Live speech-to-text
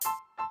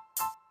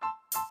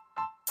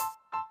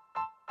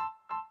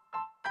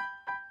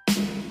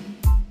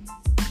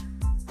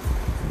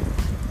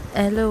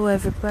Hello,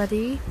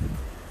 everybody.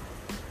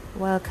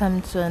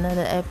 Welcome to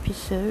another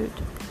episode,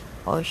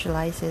 or shall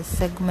I say,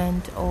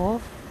 segment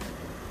of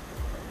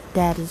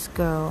Daddy's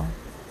Girl.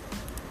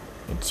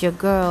 It's your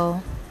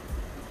girl,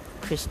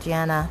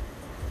 Christiana.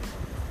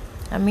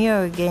 I'm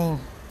here again.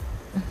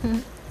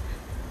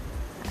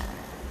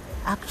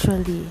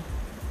 Actually,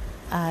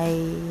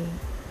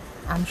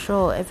 I'm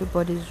sure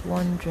everybody's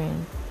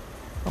wondering,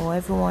 or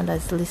everyone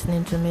that's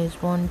listening to me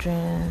is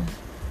wondering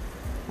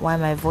why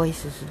my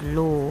voice is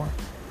low.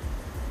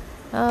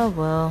 Oh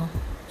well,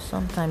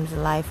 sometimes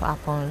life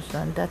happens,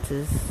 and that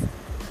is,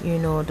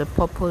 the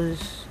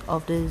purpose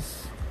of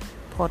this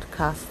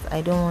podcast.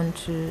 I don't want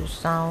to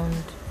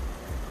sound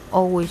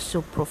always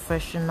so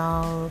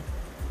professional,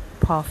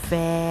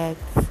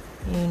 perfect,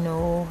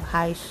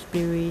 high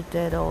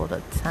spirited all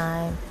the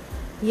time.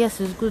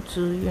 Yes, it's good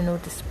to,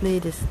 display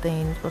these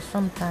things, but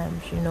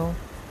sometimes,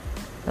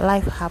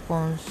 life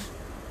happens,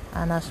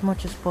 and as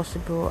much as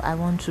possible, I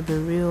want to be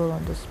real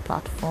on this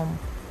platform.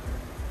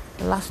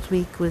 Last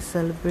week we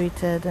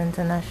celebrated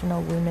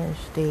International Women's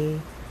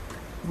Day,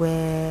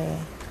 where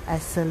I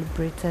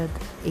celebrated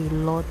a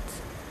lot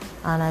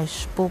and I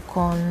spoke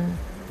on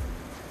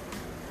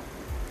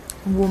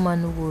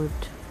womanhood,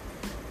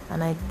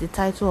 and the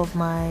title of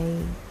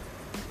my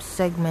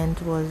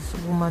segment was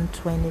Woman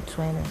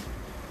 2020.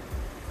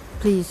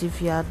 Please,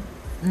 if you had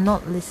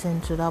not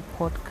listened to that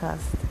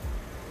podcast,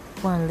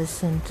 go and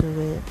listen to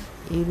it.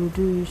 It will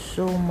do you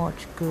so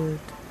much good.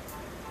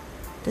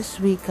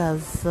 This week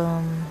has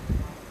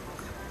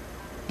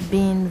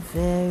been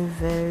very,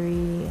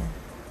 very,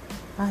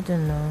 I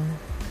don't know.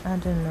 I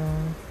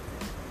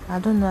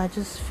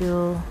just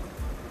feel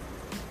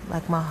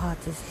like my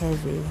heart is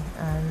heavy,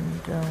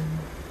 and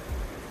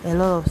a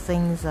lot of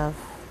things have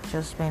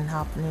just been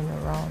happening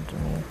around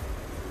me.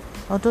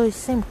 Although it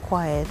seemed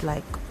quiet,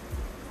 like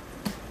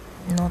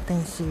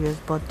nothing serious,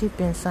 but deep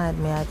inside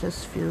me, I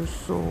just feel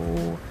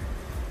so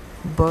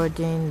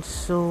burdened,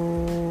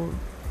 so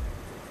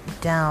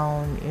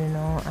down,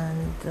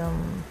 and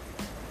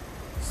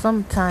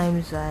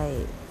sometimes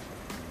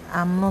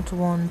I'm not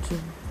one to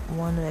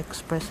want to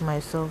express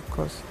myself,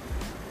 because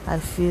I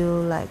feel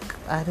like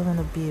I don't want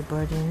to be a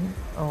burden,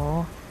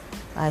 or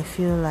I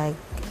feel like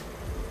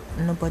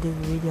nobody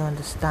really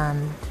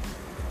understand.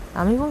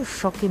 I'm even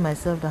shocking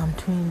myself that I'm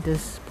doing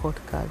this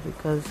podcast,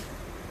 because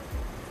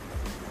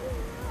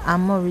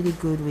I'm not really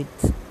good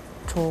with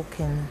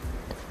talking.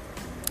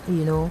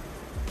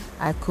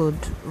 I could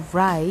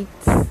write,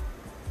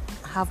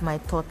 have my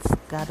thoughts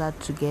gathered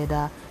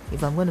together.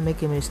 If I'm going to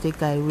make a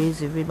mistake, I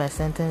read my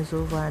sentence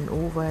over and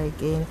over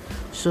again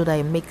so that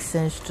it makes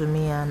sense to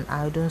me and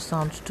I don't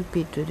sound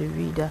stupid to the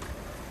reader.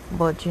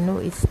 But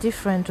it's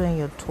different when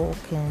you're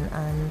talking,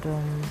 and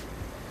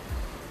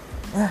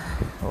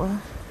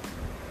well,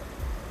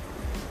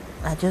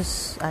 I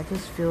just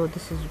feel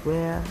this is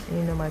where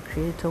my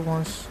creator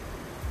wants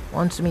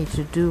me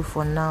to do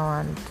for now,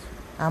 and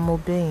I'm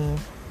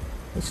obeying.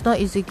 It's not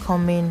easy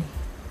coming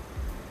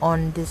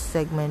on this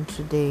segment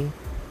today.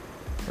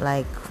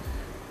 Like,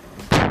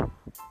 I'm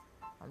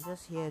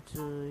just here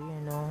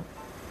to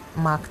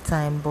mark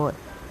time, but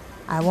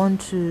I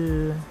want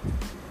to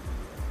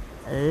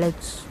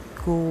let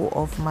go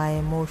of my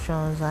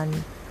emotions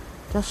and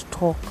just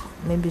talk.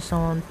 Maybe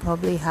someone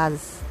probably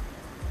has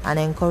an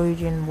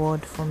encouraging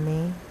word for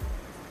me.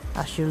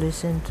 I should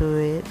listen to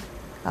it.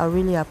 I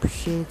really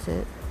appreciate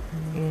it,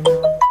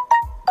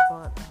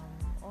 but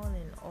all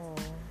in all,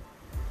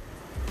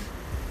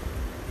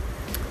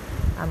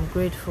 I'm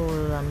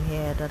grateful I'm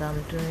here, that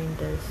I'm doing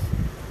this,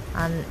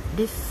 and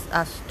this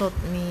has taught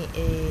me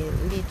a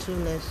little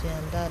lesson,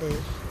 and that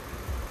is,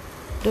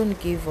 don't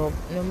give up.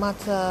 No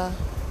matter,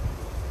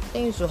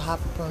 things will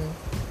happen.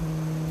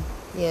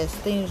 Yes,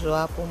 things will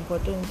happen,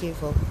 but don't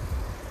give up.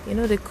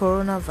 The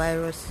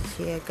coronavirus is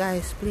here.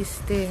 Guys, please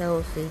stay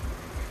healthy.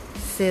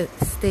 Stay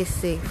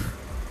safe.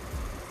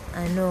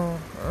 I know.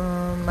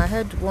 I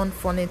heard one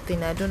funny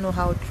thing. I don't know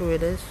how true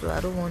it is, so I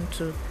don't want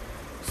to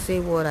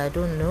say what I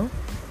don't know.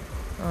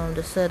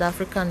 They said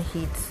African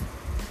heat.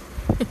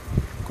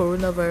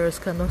 Coronavirus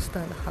cannot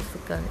stand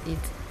African heat.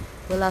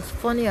 Well, as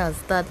funny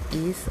as that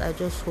is, I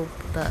just hope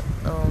that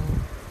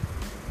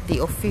the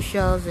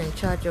officials in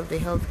charge of the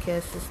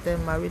healthcare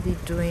system are really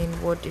doing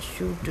what they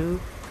should do.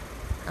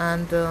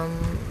 And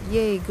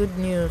yay, good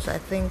news. I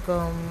think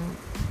I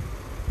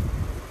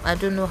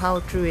don't know how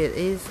true it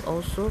is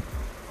also.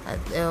 I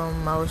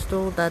was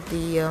told that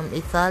the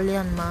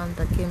Italian man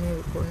that came in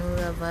with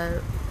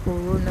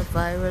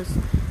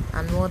coronavirus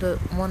and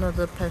one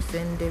other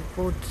person, they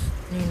both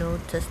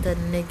tested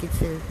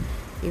negative.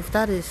 If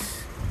that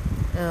is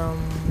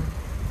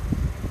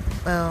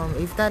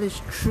if that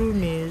is true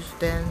news,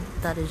 then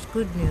that is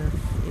good news.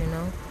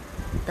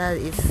 That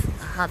is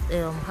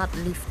heart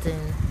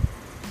lifting.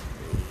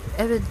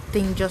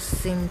 Everything just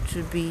seemed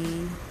to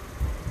be,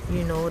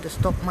 the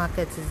stock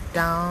market is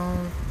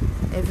down,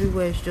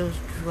 everywhere is just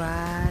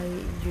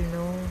dry,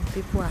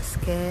 people are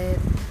scared.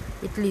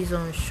 Italy is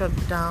on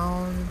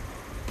shutdown.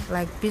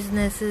 Like,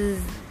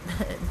 businesses,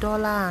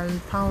 dollar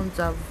and pounds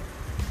have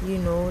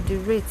The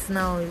rates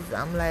now is,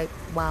 I'm like,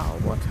 wow,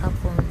 what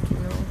happened.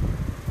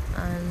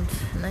 And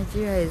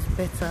Nigeria is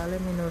better.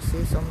 Let me not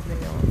say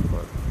something else,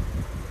 but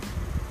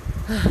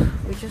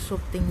we just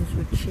hope things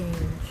will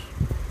change.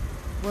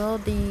 Well,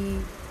 the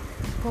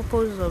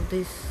purpose of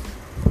this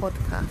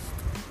podcast,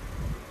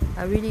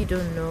 I really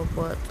don't know,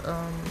 but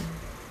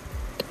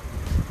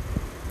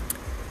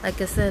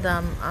like I said,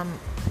 I'm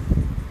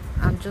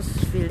just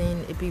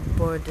feeling a bit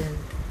burdened,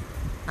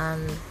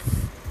 and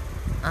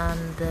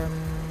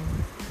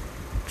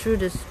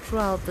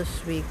throughout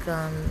this week,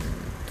 and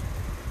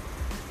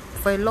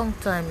for a long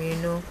time,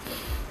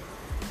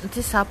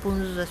 this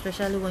happens,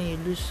 especially when you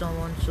lose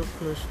someone so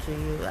close to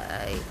you.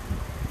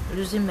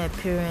 Losing my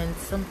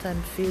parents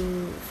sometimes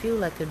feel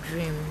like a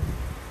dream.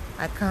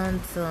 I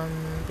can't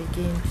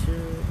begin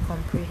to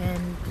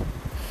comprehend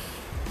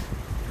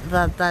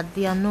that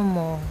they are no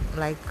more.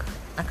 Like,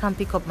 I can't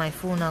pick up my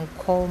phone and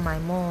call my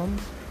mom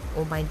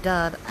or my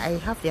dad. I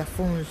have their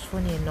phones,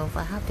 funny enough.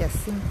 I have their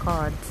SIM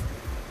cards,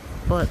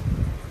 but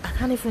I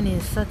can't even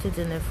insert it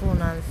in the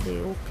phone and say,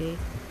 okay,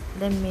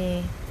 let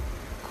me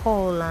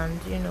call. And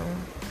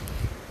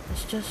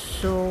it's just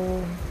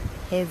so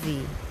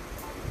heavy.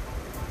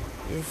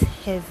 It's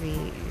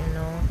heavy.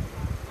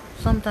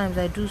 Sometimes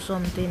I do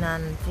something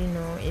and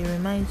it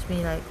reminds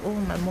me, like, oh,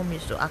 my mom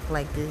used to act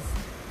like this.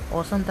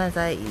 Or sometimes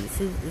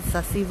it's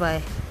as if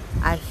I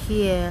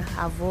hear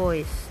her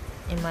voice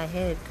in my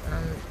head,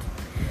 and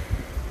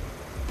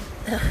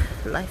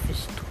life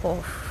is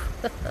tough.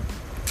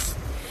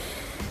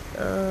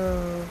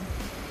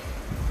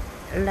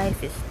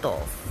 Life is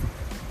tough.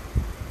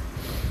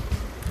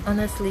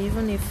 Honestly,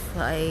 even if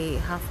I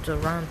have to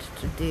rant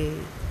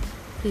today,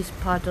 please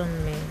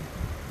pardon me.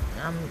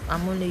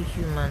 I'm only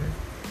human,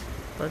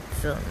 but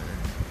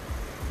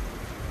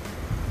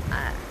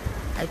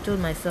I told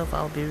myself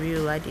I'll be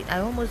real. I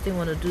almost didn't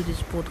want to do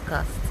this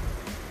podcast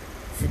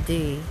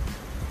today,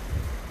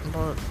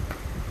 but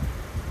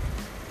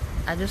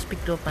I just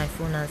picked up my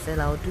phone and said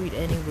I'll do it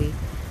anyway.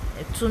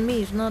 To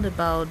me, it's not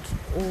about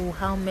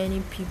how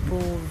many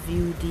people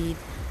viewed it.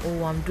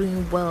 I'm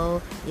doing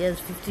well. Yes,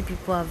 50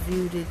 people have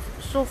viewed it.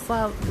 So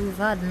far, we've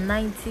had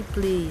 90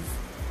 plays.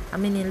 I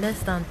mean, in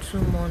less than 2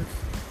 months.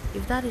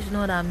 If that is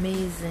not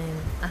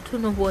amazing, I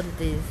don't know what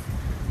it is.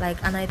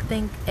 And I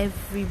thank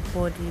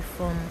everybody,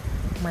 from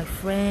my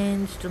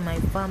friends to my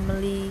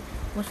family,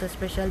 most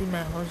especially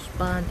my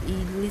husband.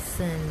 He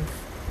listens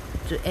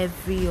to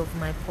every of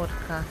my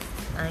podcasts,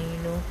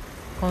 and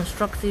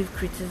constructive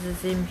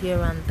criticism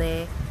here and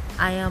there.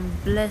 I am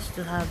blessed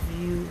to have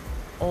you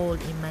all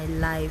in my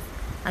life,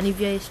 and if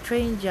you're a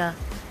stranger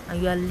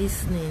and you are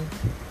listening,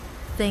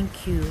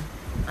 thank you.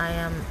 I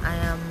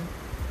am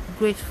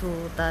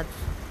grateful that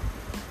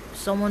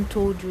someone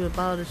told you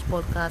about this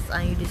podcast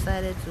and you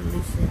decided to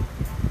listen.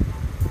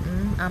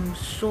 I'm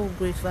so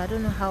grateful. I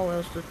don't know how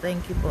else to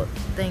thank you, but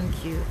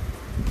thank you.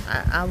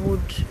 I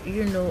would,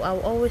 I'll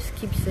always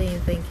keep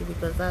saying thank you,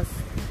 because that's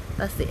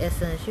the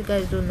essence. You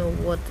guys don't know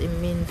what it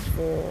means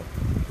for,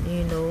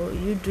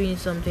 you doing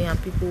something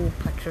and people will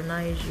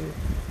patronize you.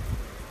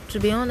 To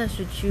be honest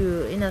with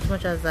you, in as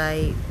much as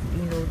I,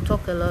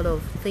 talk a lot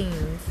of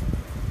things,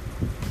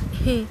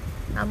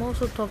 I'm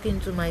also talking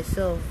to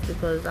myself,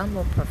 because I'm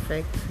not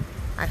perfect.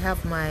 I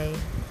have my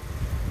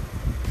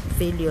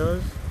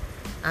failures,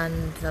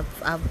 and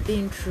I've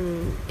been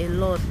through a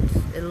lot.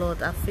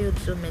 I've failed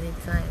so many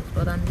times,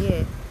 but I'm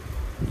here.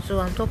 So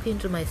I'm talking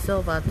to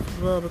myself as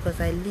well,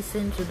 because I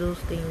listen to those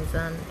things,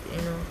 and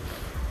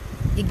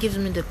it gives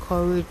me the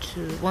courage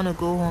to want to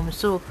go home.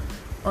 So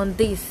on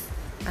this,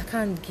 I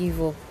can't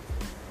give up.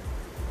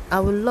 I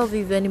would love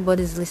if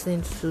anybody's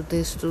listening to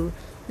this to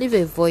leave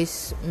a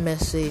voice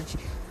message.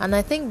 And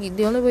I think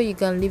the only way you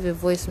can leave a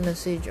voice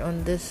message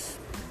on this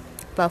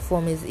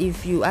platform is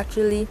if you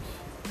actually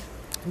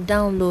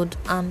download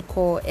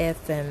Anchor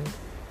FM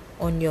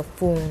on your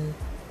phone,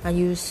 and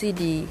you see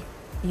the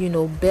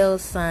bell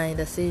sign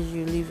that says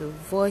you leave a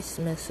voice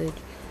message.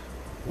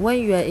 When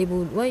you're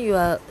able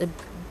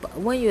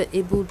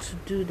to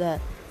do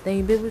that, then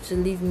you'll be able to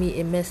leave me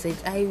a message.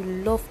 I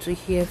love to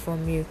hear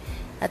from you.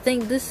 I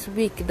think this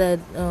week that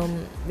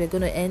we're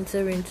going to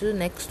enter into,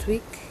 next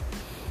week,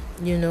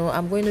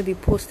 I'm going to be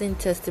posting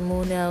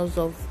testimonials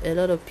of a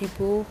lot of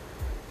people,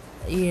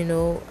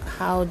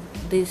 how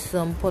this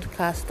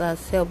podcast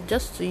has helped,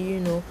 just to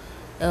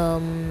how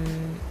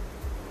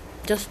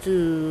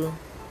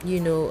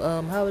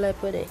will I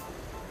put it,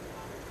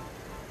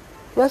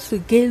 just to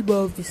gain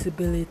more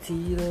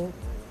visibility.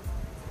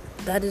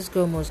 That this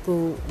girl must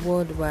go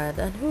worldwide,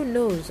 and who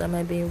knows, I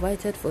might be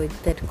invited for a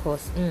TED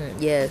course.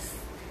 Yes,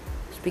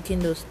 speaking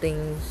those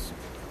things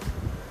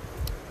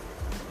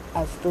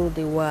as though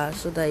they were,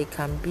 so that it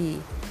can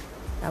be.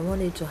 I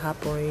want it to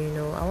happen.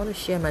 I want to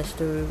share my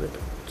story with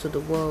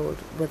the world,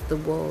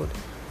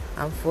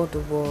 and for the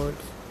world.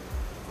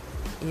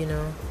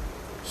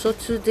 So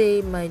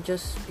today might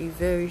just be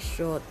very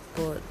short,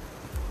 but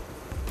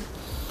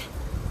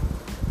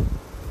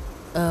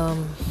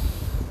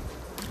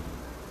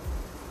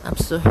I'm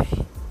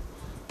sorry.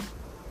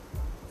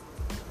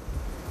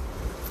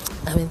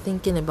 I've been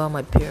thinking about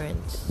my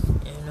parents.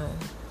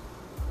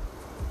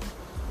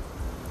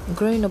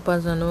 Growing up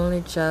as an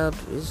only child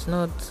is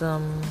not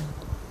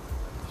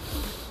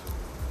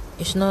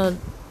it's not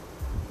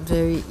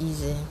very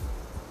easy.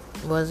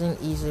 It wasn't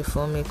easy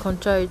for me,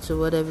 contrary to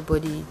what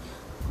everybody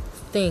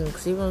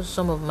thinks. Even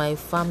some of my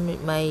family,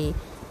 my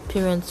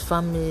parents'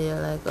 family,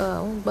 are like,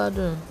 oh,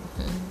 badun.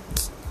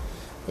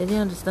 They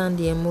didn't understand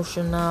the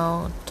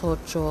emotional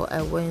torture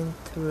I went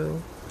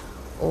through,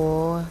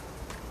 or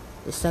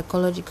the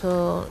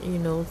psychological,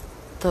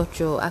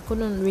 torture. I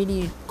couldn't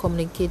really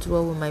communicate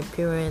well with my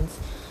parents.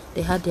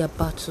 They had their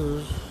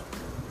battles,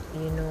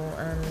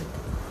 and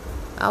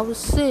I would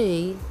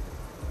say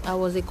I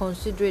was a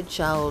considerate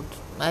child.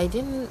 I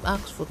didn't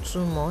ask for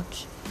too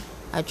much.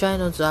 I try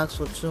not to ask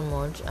for too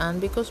much,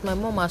 and because my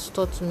mom has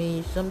taught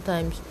me,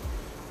 sometimes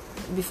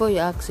before you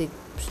ask a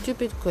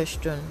stupid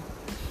question,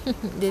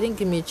 they didn't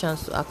give me a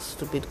chance to ask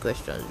stupid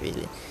questions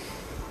really.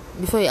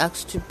 Before you ask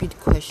stupid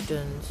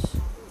questions,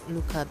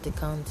 look at the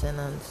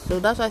countenance.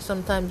 So that's why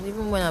sometimes,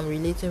 even when I'm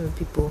relating with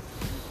people,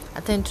 I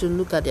tend to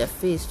look at their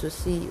face to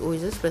see, oh,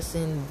 is this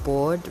person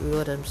bored with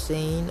what I'm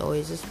saying, or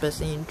is this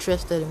person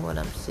interested in what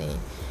I'm saying?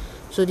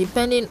 So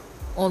depending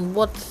on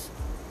what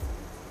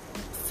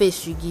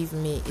face you give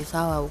me is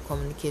how I will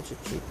communicate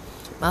with you.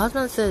 My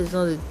husband said it's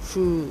not a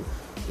true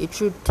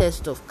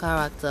test of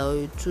character, or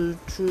a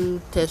true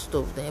test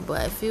of them,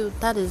 but I feel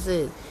that is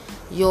it.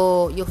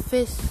 Your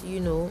face,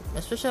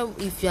 especially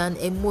if you're an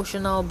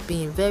emotional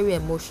being, very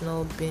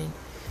emotional being.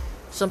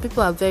 Some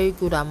people are very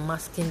good at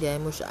masking their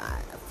emotion.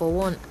 For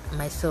one,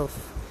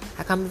 myself,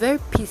 I can be very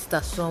pissed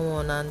at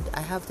someone and I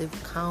have the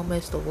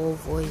calmest of all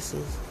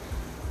voices,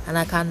 and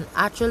I can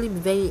actually be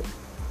very,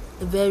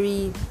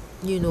 very,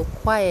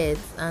 quiet,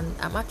 and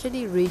I'm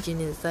actually raging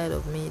inside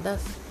of me.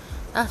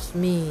 That's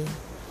me.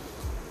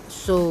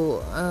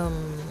 So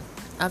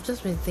I've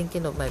just been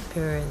thinking of my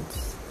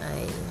parents.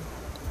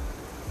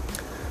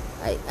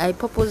 I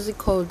purposely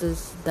call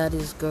this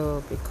Daddy's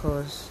Girl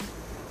because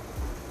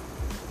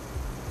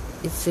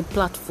it's a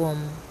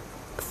platform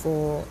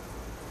for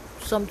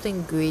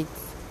something great,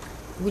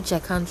 which I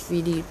can't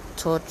really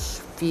touch,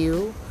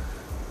 feel,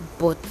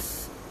 but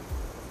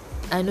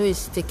I know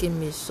it's taking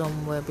me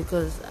somewhere,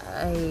 because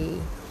I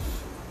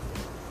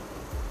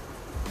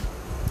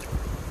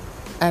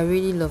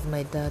really love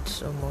my dad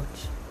so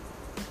much,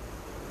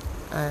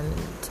 and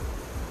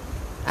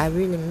I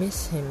really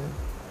miss him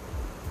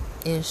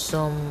in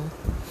some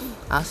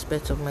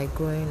aspects of my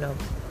growing up.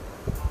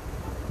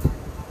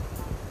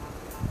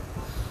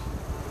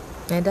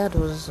 My dad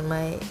was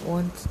my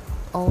one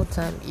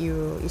all-time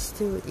hero. He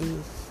still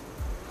is.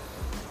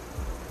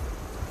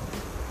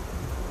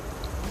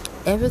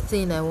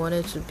 Everything I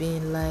wanted to be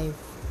in life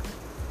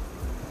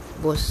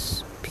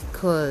was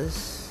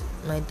because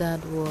my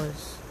dad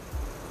was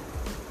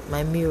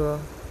my mirror.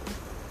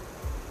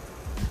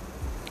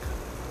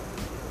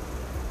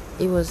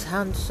 He was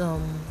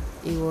handsome,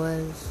 he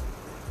was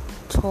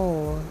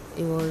tall,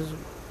 he was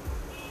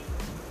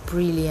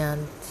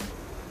brilliant.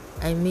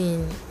 I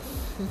mean,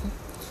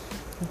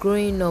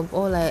 growing up,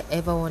 all I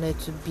ever wanted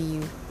to be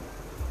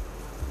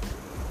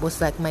was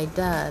like my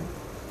dad.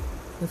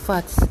 In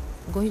fact,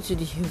 going to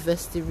the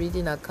university,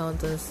 reading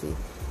accountancy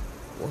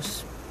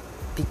was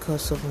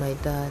because of my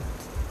dad.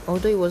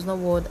 Although it was not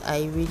what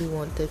I really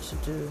wanted to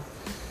do,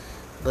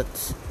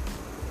 but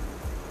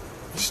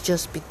it's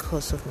just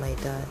because of my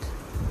dad.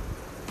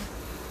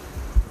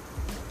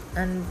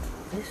 And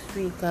this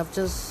week I've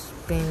just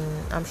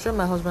been, I'm sure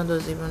my husband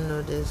doesn't even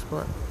know this,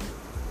 but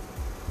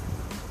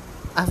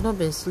I've not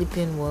been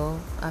sleeping well.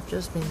 I've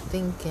just been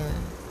thinking.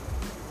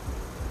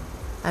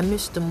 I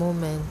missed the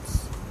moment.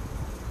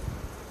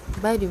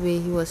 By the way,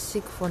 he was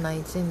sick for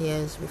 19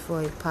 years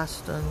before he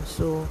passed on.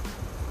 So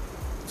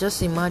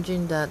just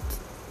imagine that,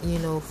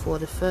 for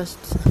the first,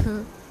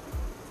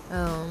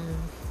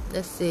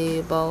 let's say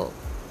about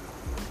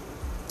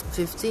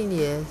 15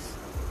 years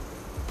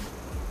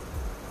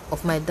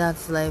of my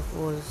dad's life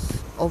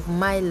of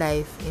my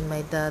life in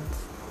my dad's,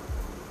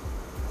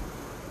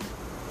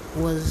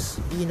 was,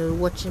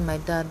 watching my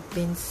dad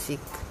being sick.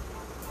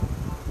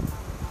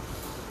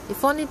 The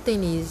funny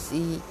thing is,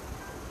 he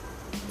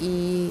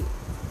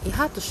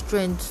had the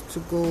strength to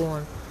go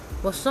on,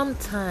 but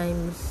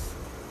sometimes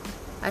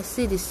I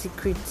see the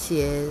secret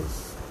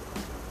tears.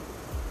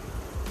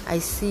 I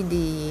see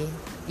the,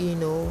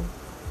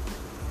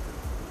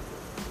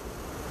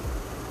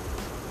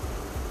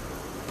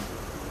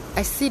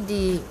 I see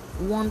the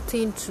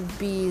wanting to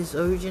be his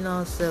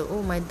original self.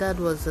 Oh, my dad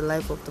was the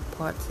life of the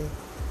party,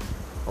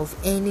 of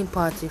any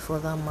party for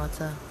that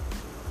matter.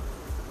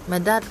 My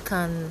dad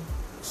can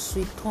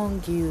sweet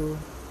tongue you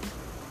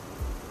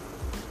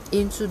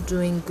into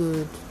doing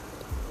good.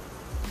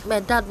 My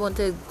dad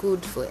wanted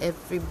good for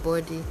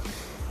everybody.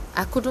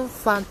 I couldn't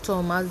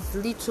fathom, as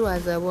little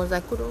as I was, I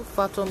couldn't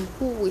fathom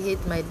who would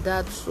hate my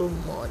dad so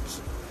much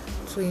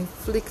to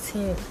inflict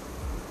him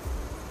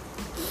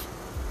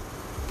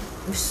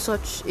with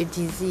such a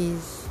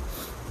disease.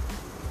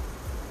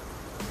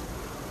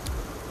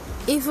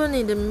 Even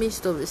in the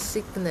midst of the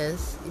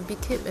sickness, he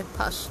became a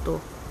pastor.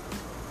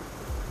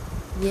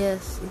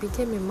 Yes, he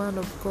became a man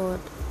of God.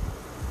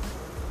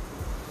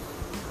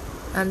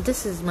 And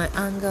this is my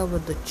anger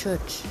with the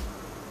church.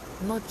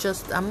 I'm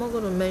not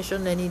going to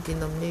mention any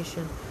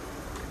denomination.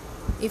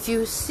 If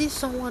you see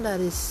someone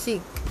that is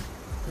sick,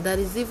 that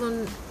is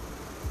even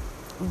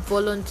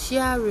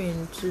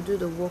volunteering to do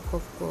the work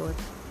of God,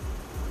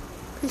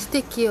 please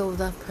take care of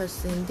that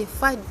person. They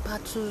fight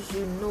battles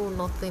you know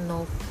nothing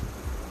of.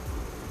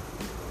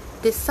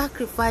 They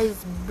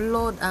sacrifice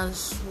blood and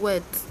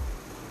sweat,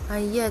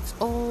 and yet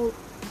all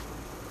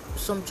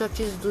some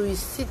churches do is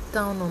sit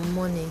down on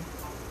money.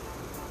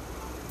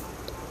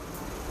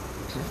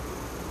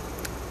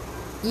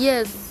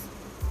 Yes,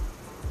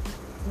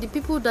 the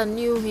people that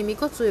knew him, it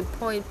got to a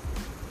point,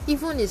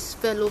 even his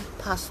fellow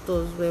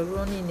pastors were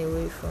running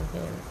away from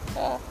him.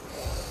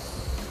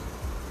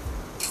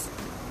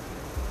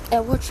 I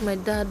watched my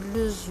dad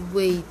lose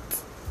weight.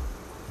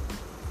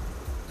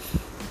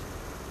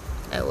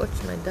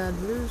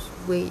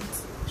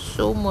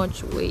 So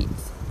much weight.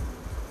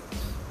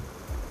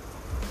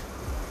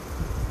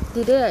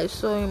 The day I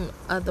saw him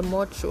at the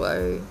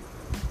mortuary,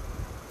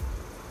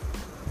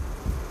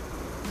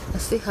 I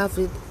still have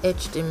it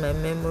etched in my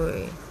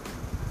memory.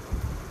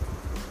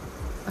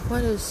 I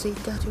wanted to say,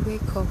 Daddy,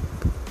 wake up.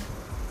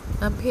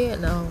 I'm here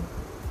now.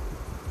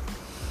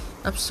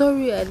 I'm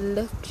sorry I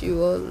left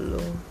you all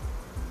alone.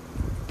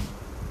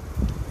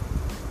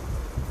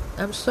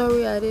 I'm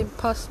sorry I didn't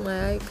pass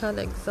my ICANN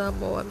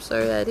exam, or I'm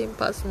sorry I didn't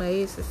pass my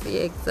ACC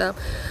exam.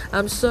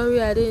 I'm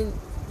sorry I didn't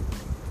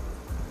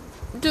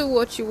do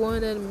what you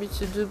wanted me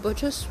to do, but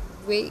just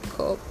wake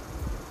up.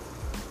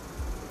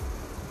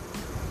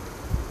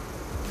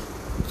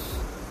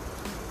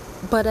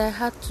 But I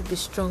had to be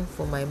strong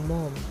for my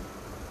mom.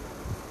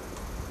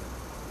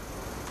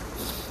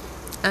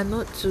 And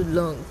not too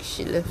long,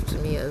 she left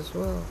me as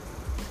well.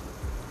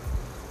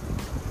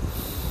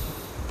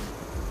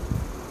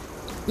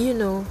 You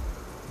know,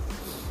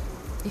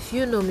 if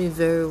you know me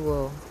very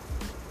well,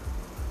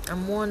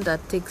 I'm one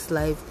that takes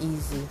life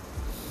easy.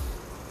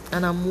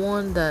 And I'm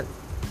one that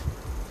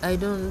I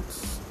don't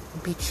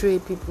betray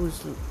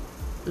people's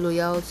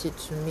loyalty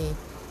to me.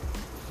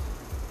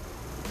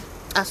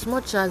 As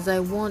much as I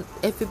want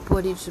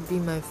everybody to be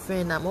my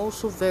friend, I'm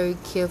also very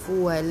careful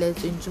who I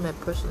let into my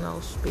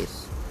personal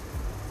space.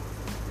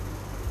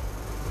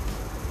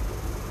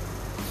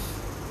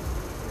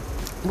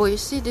 But you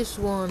see, these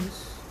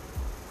ones,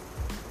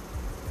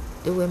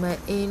 they were my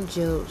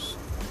angels.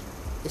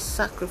 They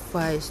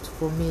sacrificed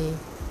for me,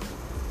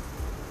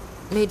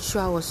 made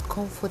sure I was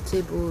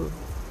comfortable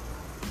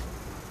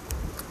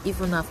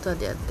even after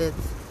their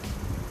death.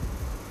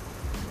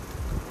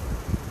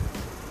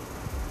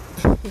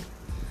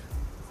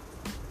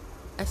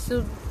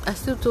 I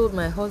still told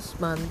my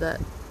husband that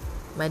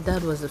my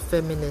dad was a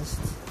feminist.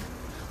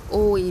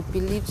 Oh, he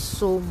believed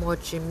so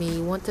much in me.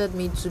 He wanted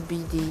me to be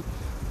the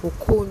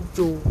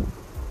Okonjo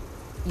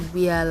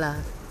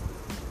Iweala.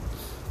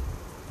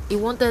 He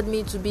wanted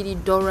me to be the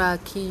Dora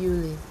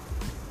Akiyuli.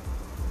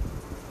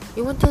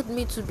 He wanted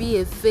me to be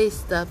a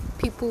face that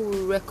people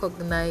will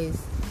recognize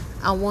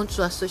and want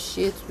to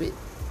associate with.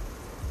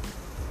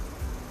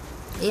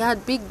 He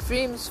had big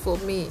dreams for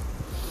me.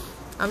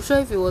 I'm sure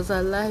if he was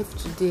alive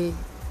today,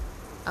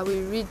 I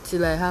will read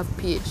till I have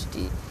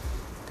PhD.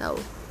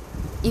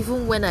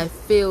 Even when I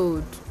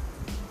failed,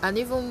 and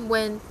even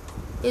when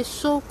a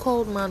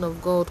so-called man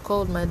of God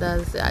called my dad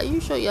and said, "Are you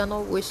sure you're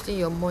not wasting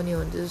your money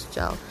on this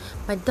child?"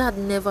 My dad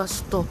never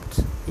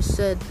stopped. He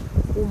said,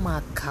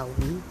 "Uma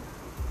Kawi,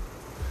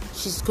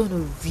 she's going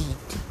to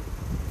read."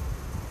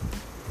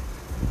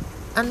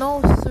 And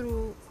all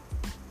through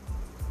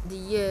the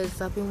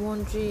years, I've been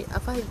wondering,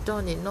 have I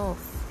done enough?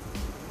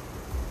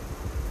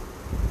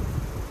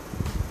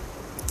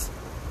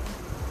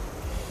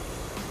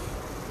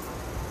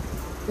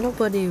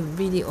 Nobody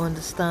really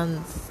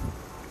understands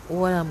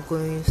what I'm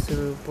going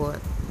through, but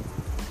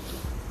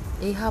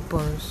it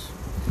happens.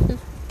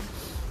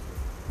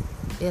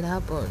 It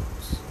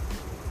happens.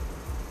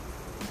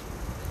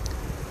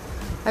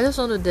 I just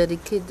want to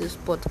dedicate this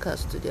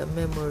podcast to their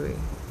memory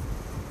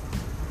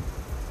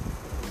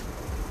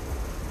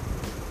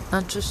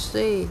and to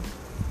say,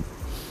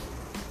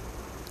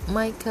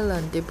 Michael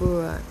and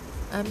Deborah,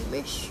 I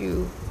miss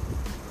you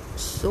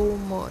so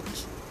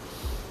much.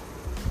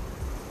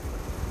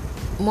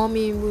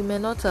 Mommy, we may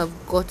not have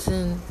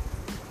gotten,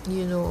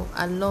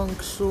 along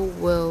so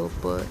well,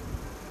 but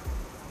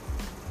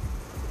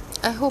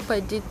I hope I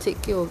did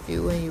take care of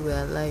you when you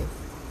were alive.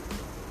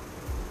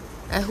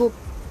 I hope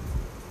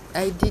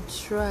I did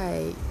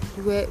try.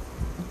 You were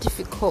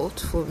difficult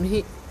for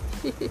me,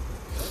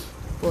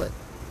 but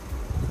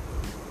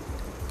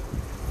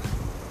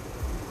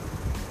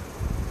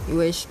you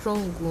were a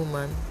strong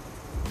woman,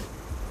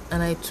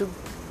 and I took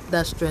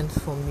that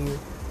strength from you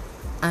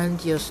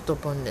and your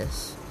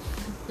stubbornness.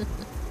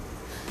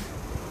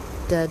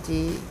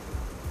 Daddy,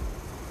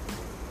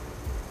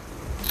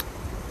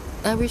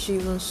 I wish you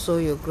even saw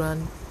your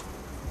grandchild,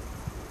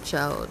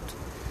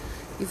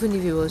 even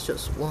if it was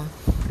just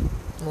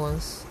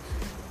once.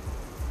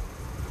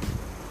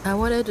 I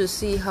wanted to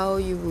see how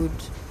you would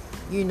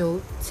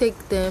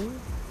take them,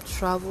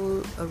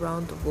 travel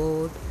around the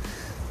world,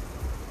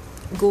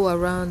 go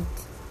around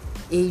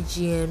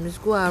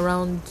AGMs, go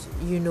around,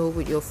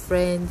 with your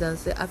friends and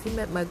say, have you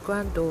met my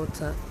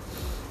granddaughter?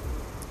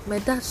 My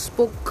dad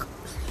spoke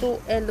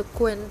so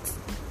eloquent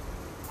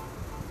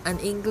an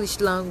English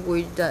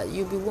language that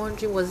you'll be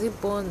wondering, was he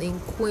born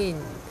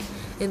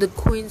in the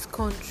Queen's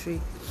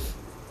country?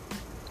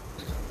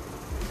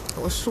 It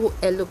was so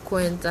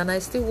eloquent, and I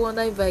still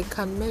wonder if I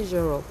can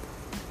measure up.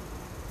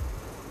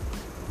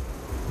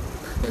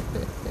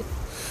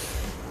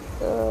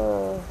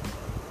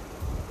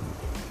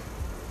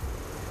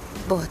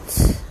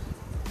 But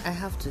I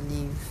have to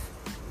leave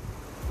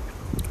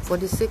for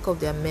the sake of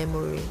their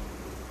memory,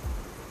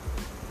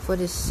 for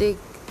the sake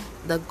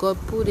that God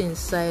put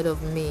inside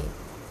of me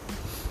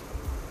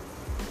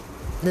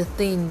the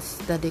things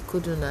that they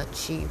couldn't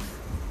achieve.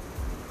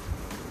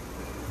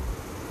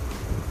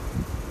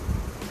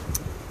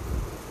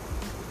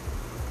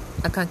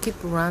 I can keep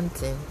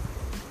ranting,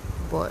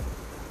 but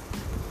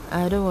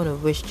I don't want to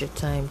waste your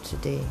time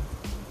today.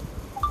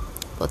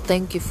 But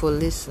thank you for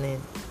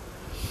listening.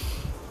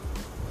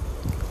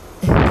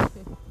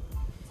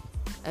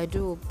 I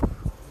do hope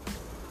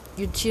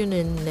you tune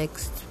in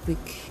next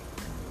week.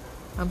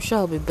 I'm sure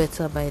I'll be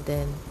better by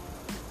then.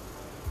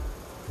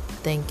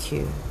 Thank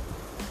you.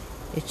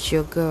 It's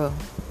your girl,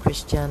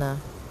 Christiana,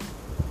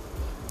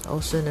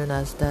 also known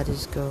as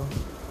Daddy's Girl.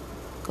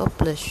 God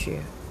bless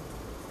you.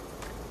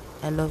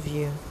 I love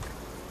you.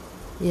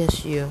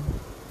 Yes, you.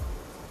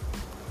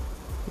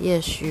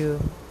 Yes, you.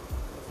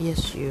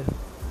 Yes, you.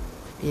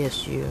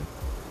 Yes, you.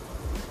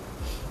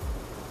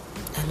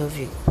 I love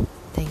you.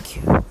 Thank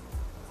you.